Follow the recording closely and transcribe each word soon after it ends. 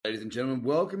Ladies and gentlemen,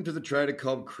 welcome to the Trader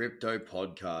Cobb Crypto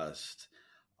Podcast.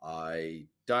 I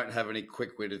don't have any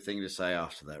quick-witted thing to say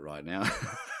after that right now.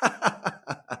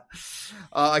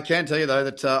 I can tell you, though,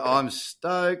 that I'm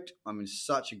stoked. I'm in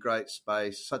such a great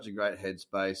space, such a great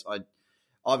headspace.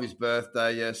 Ivy's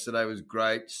birthday yesterday was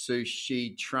great.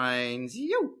 Sushi trains. If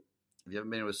you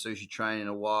haven't been to a sushi train in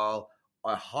a while,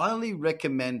 I highly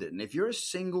recommend it. And if you're a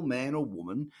single man or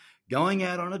woman going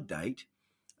out on a date,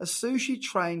 a sushi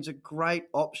train's a great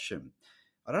option.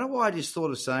 I don't know why I just thought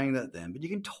of saying that then, but you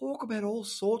can talk about all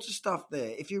sorts of stuff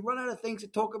there. If you run out of things to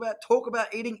talk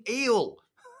about eating eel.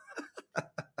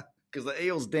 Because the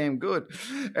eel's damn good.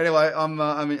 Anyway,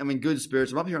 I'm in good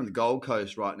spirits. I'm up here on the Gold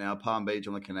Coast right now, Palm Beach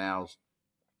on the canals.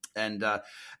 And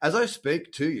as I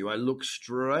speak to you, I look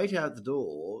straight out the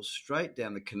door, straight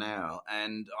down the canal,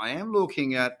 and I am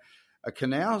looking at a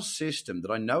canal system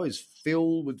that I know is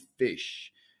filled with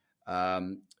fish.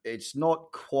 It's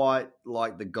not quite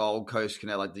like the Gold Coast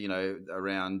Canal, like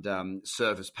around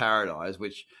Surfers Paradise.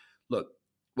 Which, look,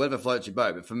 whatever floats your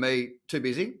boat. But for me, too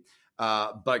busy.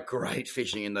 But great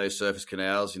fishing in those surface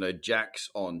canals.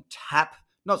 Jacks on tap.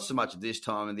 Not so much at this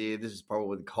time of the year. This is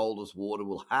probably the coldest water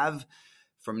we'll have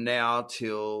from now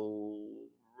till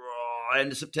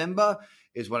end of September.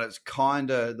 Is when it's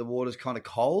the water's kind of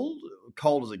cold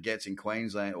as it gets in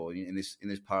Queensland or in this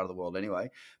part of the world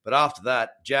anyway. But after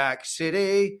that, Jack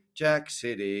City.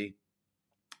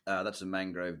 That's a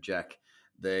mangrove jack.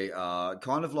 They are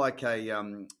kind of like a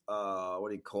what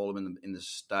do you call them in the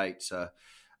States? A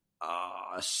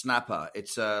snapper.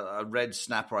 It's a red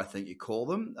snapper, I think you call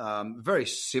them. Very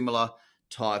similar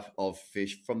type of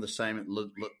fish from the same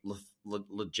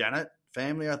Lejanet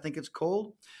family, I think it's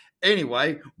called.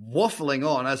 Anyway, waffling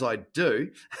on as I do,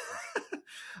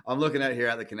 I'm looking out here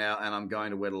at the canal and I'm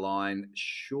going to wet a line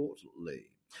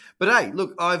shortly. But hey,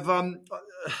 look, I've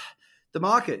the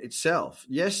market itself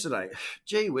yesterday,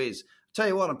 gee whiz, tell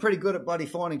you what, I'm pretty good at bloody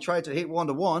finding trades that hit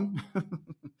 1-to-1.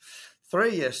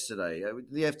 3 yesterday.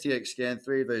 The FTX scan,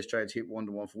 3 of those trades hit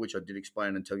 1-to-1, for which I did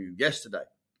explain and tell you yesterday.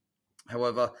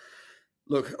 However,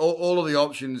 look, all of the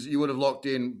options you would have locked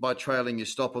in by trailing your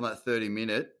stop on that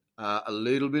 30-minute. A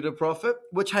little bit of profit,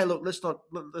 which, hey, look, let's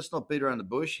not beat around the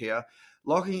bush here.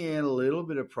 Locking in a little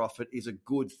bit of profit is a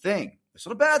good thing. It's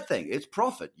not a bad thing. It's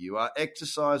profit. You are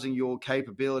exercising your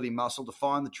capability muscle to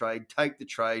find the trade, take the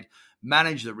trade,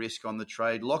 manage the risk on the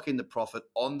trade, lock in the profit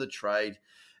on the trade,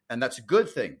 and that's a good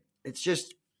thing. It's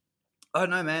just, I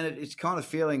don't know, man, it's kind of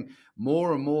feeling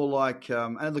more and more like,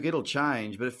 and look, it'll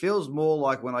change, but it feels more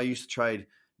like when I used to trade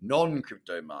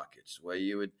non-crypto markets, where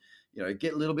you would,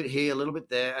 get a little bit here, a little bit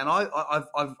there. And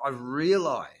I've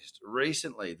realized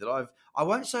recently that I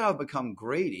won't say I've become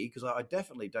greedy, because I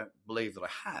definitely don't believe that I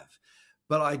have,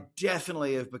 but I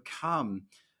definitely have become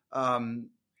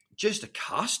just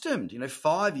accustomed.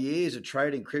 5 years of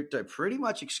trading crypto pretty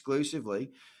much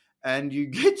exclusively, and you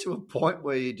get to a point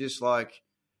where you're just like,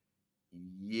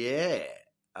 yeah,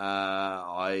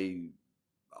 I'm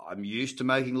used to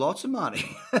making lots of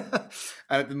money. And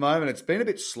at the moment, it's been a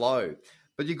bit slow.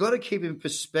 But you've got to keep in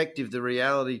perspective the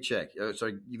reality check.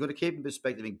 You've got to keep in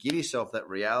perspective and give yourself that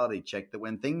reality check that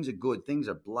when things are good, things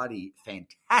are bloody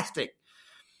fantastic.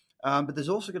 But there's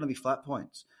also going to be flat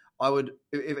points.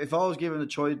 If I was given the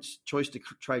choice to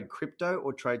trade crypto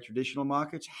or trade traditional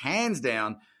markets, hands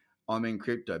down, I'm in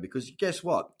crypto, because guess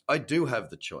what? I do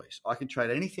have the choice. I can trade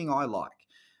anything I like.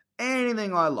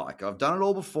 Anything I like. I've done it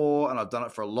all before, and I've done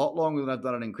it for a lot longer than I've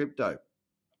done it in crypto.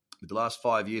 With the last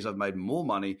 5 years, I've made more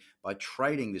money by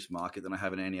trading this market than I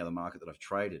have in any other market that I've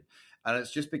traded. And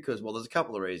it's just because, well, there's a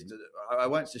couple of reasons. I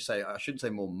shouldn't say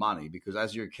more money, because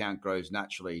as your account grows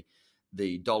naturally,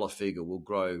 the dollar figure will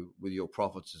grow with your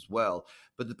profits as well.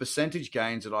 But the percentage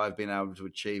gains that I've been able to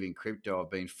achieve in crypto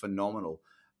have been phenomenal,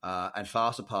 and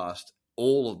far surpassed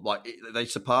they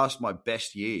surpassed my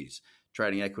best years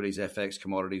trading equities, FX,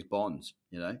 commodities, bonds,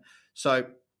 So,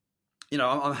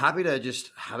 I'm happy to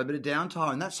just have a bit of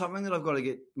downtime. And that's something that I've got to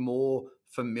get more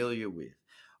familiar with.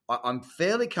 I'm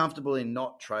fairly comfortable in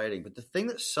not trading, but the thing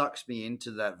that sucks me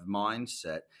into that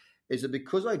mindset is that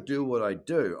because I do what I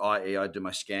do, i.e. I do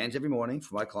my scans every morning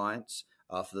for my clients,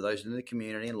 for those in the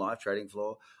community and live trading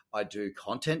floor, I do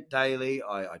content daily,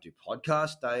 I do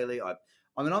podcasts daily,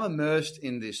 I'm immersed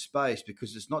in this space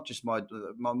because it's not just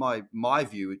my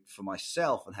view for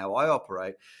myself and how I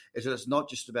operate, is that it's not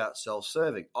just about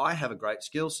self-serving. I have a great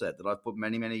skill set that I've put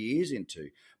many, many years into.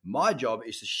 My job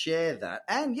is to share that.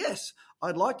 And yes,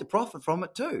 I'd like to profit from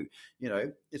it too.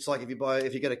 It's like if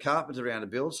you get a carpenter around to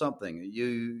build something,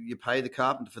 you pay the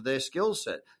carpenter for their skill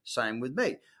set. Same with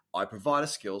me. I provide a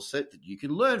skill set that you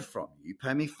can learn from. You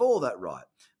pay me for that, right?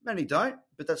 Many don't,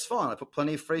 but that's fine. I put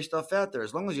plenty of free stuff out there.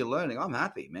 As long as you're learning, I'm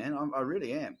happy, man. I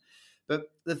really am. But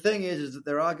the thing is that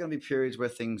there are going to be periods where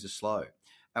things are slow.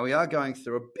 And we are going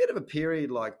through a bit of a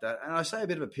period like that. And I say a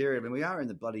bit of a period, I mean, we are in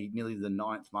the nearly the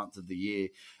 9th month of the year,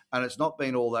 and it's not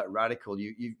been all that radical.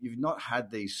 You've not had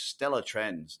these stellar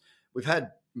trends. We've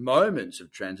had moments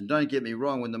of trends, and don't get me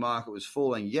wrong, when the market was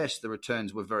falling, yes, the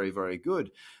returns were very, very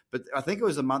good. But I think it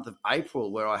was the month of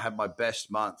April where I had my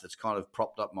best month. That's kind of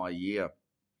propped up my year.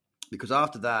 Because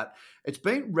after that, it's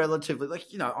been relatively, like,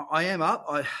 I am up.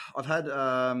 I've had,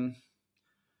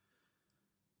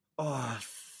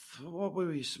 what were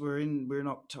we? We're in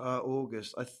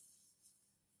August. I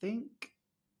think,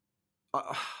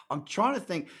 I'm trying to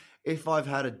think if I've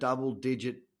had a double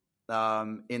digit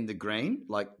in the green,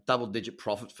 like double digit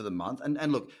profit for the month.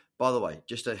 And look, by the way,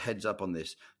 just a heads up on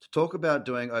this, to talk about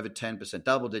doing over 10%,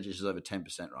 double digits is over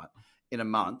 10%, right? In a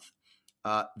month.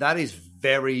 That is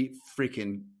very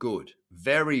freaking good.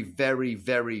 Very, very,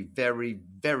 very, very,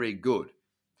 very good,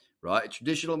 right?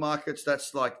 Traditional markets,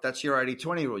 that's your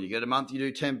 80-20 rule. You get a month, you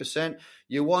do 10%,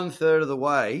 you're 1/3 of the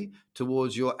way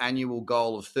towards your annual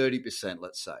goal of 30%,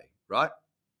 let's say, right?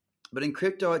 But in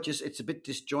crypto, it's a bit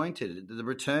disjointed. The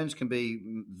returns can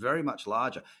be very much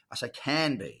larger. I say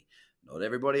can be. Not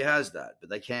everybody has that, but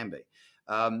they can be.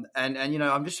 And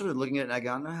I'm just sort of looking at it and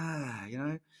going,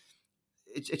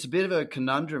 It's a bit of a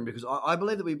conundrum because I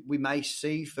believe that we may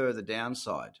see further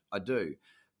downside. I do.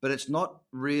 But it's not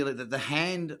really, the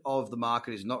hand of the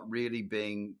market is not really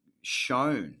being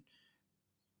shown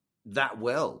that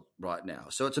well right now.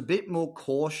 So it's a bit more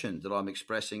caution that I'm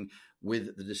expressing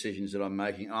with the decisions that I'm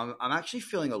making. I'm actually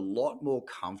feeling a lot more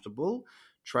comfortable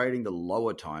trading the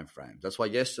lower time frames. That's why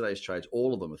yesterday's trades,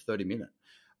 all of them are 30-minute.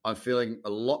 I'm feeling a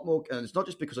lot more, and it's not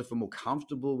just because I feel more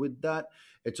comfortable with that.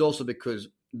 It's also because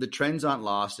the trends aren't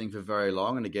lasting for very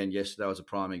long. And again, yesterday was a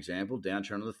prime example.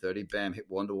 Downtrend on the 30, bam,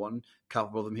 hit 1-to-1. A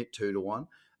couple of them hit 2-to-1,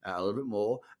 a little bit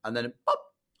more. And then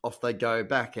off they go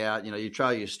back out. You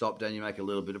trail your stop down, you make a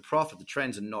little bit of profit. The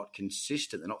trends are not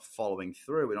consistent. They're not following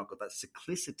through. We've not got that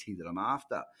cyclicity that I'm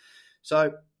after.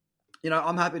 So,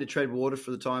 I'm happy to tread water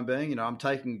for the time being. I'm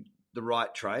taking the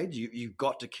right trades. You've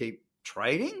got to keep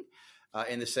trading.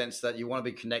 In the sense that you want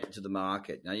to be connected to the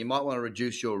market. Now, you might want to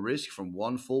reduce your risk from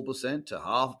 1 full percent to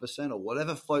 0.5% or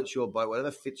whatever floats your boat,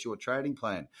 whatever fits your trading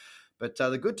plan. But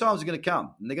the good times are going to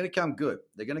come, and they're going to come good.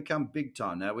 They're going to come big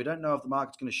time. Now, we don't know if the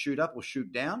market's going to shoot up or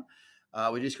shoot down.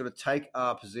 We just got to take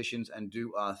our positions and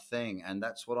do our thing, and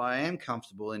that's what I am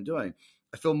comfortable in doing.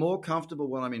 I feel more comfortable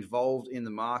when I'm involved in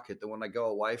the market than when I go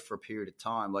away for a period of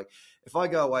time. Like if I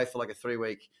go away for like a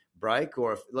 3-week break,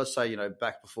 or if, let's say,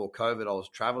 back before COVID, I was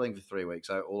traveling for 3 weeks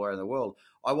all around the world,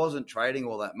 I wasn't trading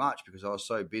all that much because I was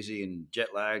so busy and jet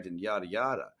lagged and yada,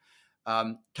 yada.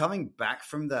 Coming back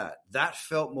from that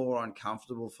felt more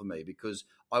uncomfortable for me because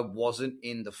I wasn't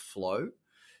in the flow.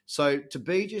 So to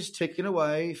be just ticking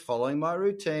away, following my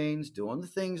routines, doing the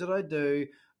things that I do,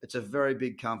 it's a very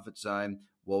big comfort zone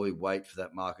while we wait for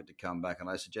that market to come back. And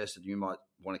I suggest that you might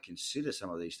want to consider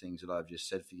some of these things that I've just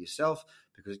said for yourself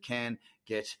because it can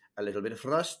get a little bit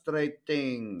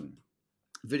frustrating.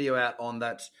 Video out on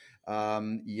that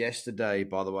yesterday,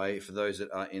 by the way, for those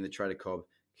that are in the Trader Cobb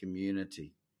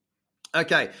community.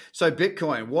 Okay, so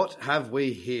Bitcoin, what have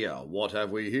we here? Well,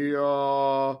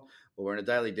 we're in a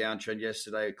daily downtrend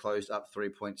yesterday. It closed up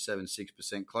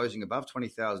 3.76%, closing above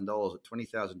 $20,000 at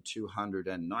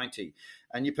 $20,290.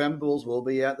 And your pimplables will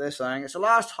be out there saying it's the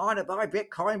last time to buy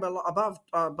Bitcoin below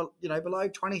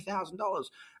 $20,000.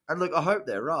 And look, I hope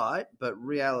they're right, but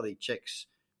reality checks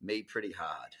me pretty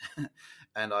hard.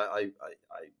 And I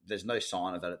there's no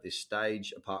sign of that at this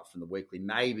stage, apart from the weekly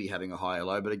maybe having a higher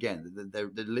low. But again, there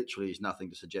literally is nothing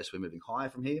to suggest we're moving higher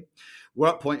from here. We're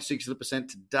up 0.6%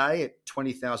 today at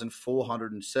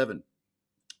 20,407.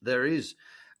 There is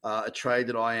a trade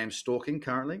that I am stalking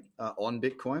currently on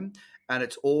Bitcoin, and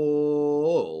it's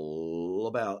all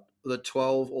about the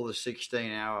 12 or the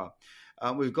 16 hour.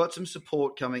 We've got some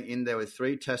support coming in there with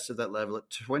 3 tests of that level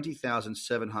at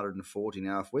 20,740.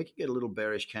 Now, if we can get a little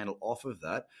bearish candle off of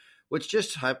that, which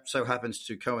just so happens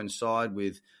to coincide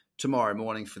with tomorrow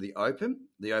morning for the open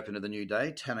of the new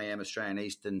day, 10 a.m. Australian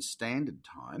Eastern Standard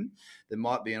Time, there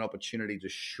might be an opportunity to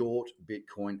short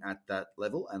Bitcoin at that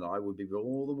level, and I would be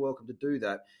more than welcome to do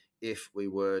that if we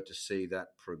were to see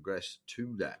that progress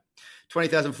to that.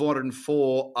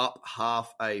 20,404, up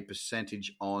 0.5%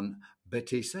 on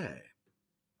BTC.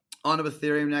 On to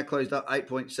Ethereum, now closed up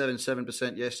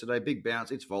 8.77% yesterday. Big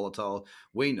bounce. It's volatile.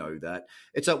 We know that.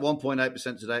 It's up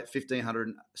 1.8% today at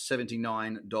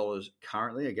 $1,579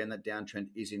 currently. Again, that downtrend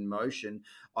is in motion.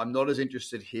 I'm not as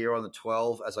interested here on the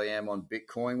 12 as I am on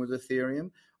Bitcoin with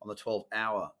Ethereum. on the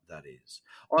 12-hour, that is.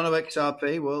 On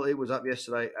XRP, well, it was up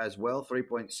yesterday as well,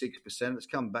 3.6%. It's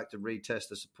come back to retest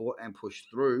the support and push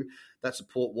through. That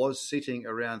support was sitting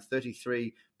around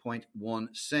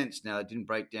 33.1 cents. Now, it didn't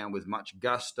break down with much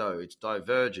gusto. It's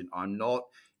divergent. I'm not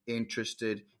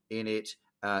interested in it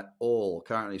at all.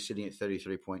 Currently sitting at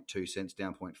 33.2 cents,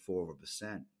 down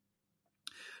 0.4%.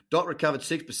 DOT recovered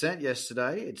 6%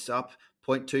 yesterday. It's up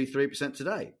 0.23%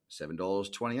 today,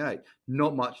 $7.28.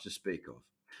 Not much to speak of.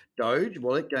 Doge,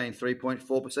 well, it gained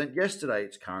 3.4% yesterday.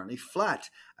 It's currently flat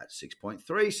at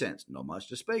 6.3 cents. Not much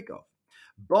to speak of.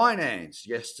 Binance,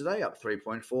 yesterday, up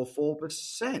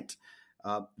 3.44%.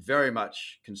 Very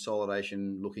much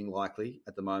consolidation looking likely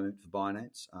at the moment for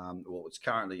Binance. Well, it's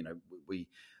currently,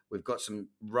 we've got some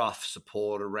rough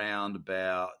support around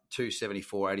about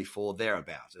 274.84,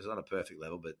 thereabouts. It's not a perfect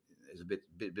level, but it's a bit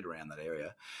around that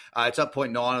area. It's up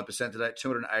 0.9% today,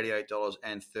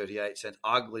 $288.38.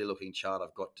 Ugly looking chart,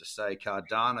 I've got to say.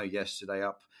 Cardano yesterday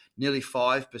up nearly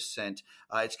 5%.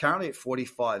 It's currently at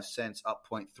 45 cents, up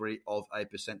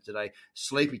 0.3% today.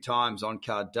 Sleepy times on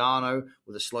Cardano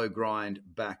with a slow grind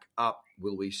back up.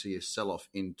 Will we see a sell-off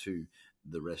into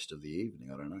the rest of the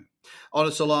evening? I don't know. On a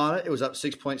Solana, it was up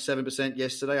 6.7%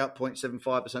 yesterday, up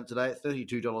 0.75% today at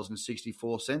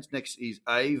 $32.64. Next is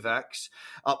AVAX,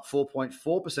 up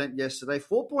 4.4% yesterday,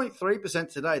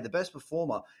 4.3% today, the best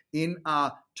performer in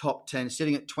our top 10,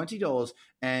 sitting at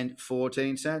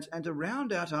 $20.14. And to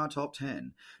round out our top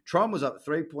 10, Tron was up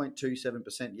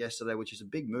 3.27% yesterday, which is a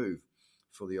big move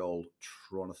for the old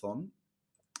Tronathon.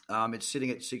 It's sitting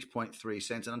at 6.3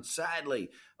 cents. And sadly,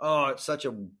 it's such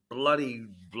a bloody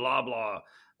blah, blah.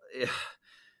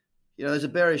 There's a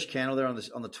bearish candle there on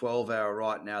the 12-hour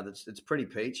right now that's pretty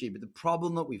peachy. But the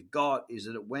problem that we've got is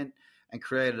that it went and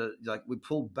created we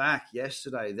pulled back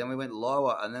yesterday. Then we went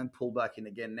lower and then pulled back in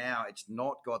again. Now it's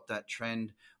not got that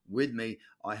trend with me.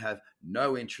 I have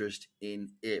no interest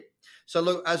in it. So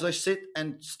look, as I sit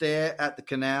and stare at the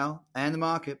canal and the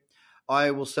market,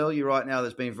 I will tell you right now,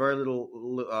 there's been very little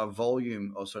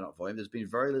there's been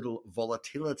very little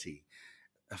volatility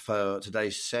for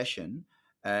today's session.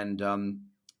 And,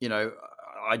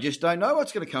 I just don't know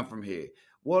what's going to come from here.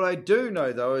 What I do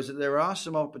know, though, is that there are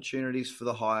some opportunities for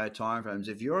the higher timeframes.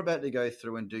 If you're about to go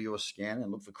through and do your scan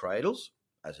and look for cradles,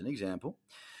 as an example,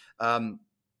 I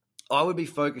would be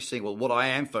focusing, what I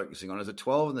am focusing on is the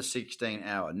 12 and the 16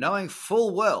 hour, knowing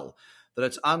full well that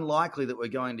it's unlikely that we're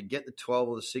going to get the 12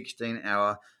 or the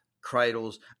 16-hour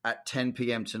cradles at 10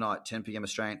 p.m. tonight, 10 p.m.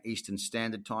 Australian Eastern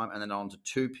Standard Time, and then on to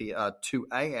 2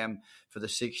 a.m. for the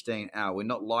 16-hour. We're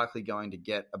not likely going to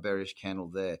get a bearish candle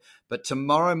there. But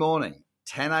tomorrow morning,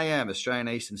 10 a.m. Australian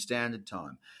Eastern Standard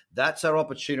Time, that's our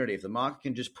opportunity. If the market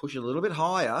can just push a little bit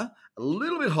higher, maybe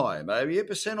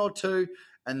 1% or 2%,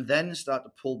 and then start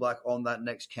to pull back on that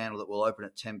next candle that will open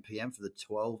at 10 p.m. for the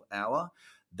 12-hour,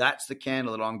 that's the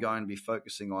candle that I'm going to be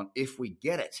focusing on if we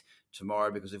get it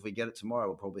tomorrow, because if we get it tomorrow,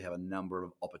 we'll probably have a number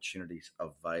of opportunities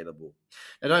available.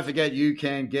 Now, don't forget, you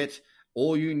can get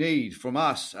all you need from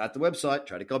us at the website,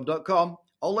 tradercobb.com.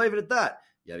 I'll leave it at that.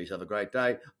 You have yourself a great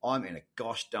day. I'm in a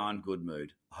gosh darn good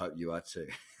mood. I hope you are too.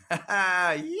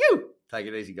 You! Take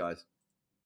it easy, guys.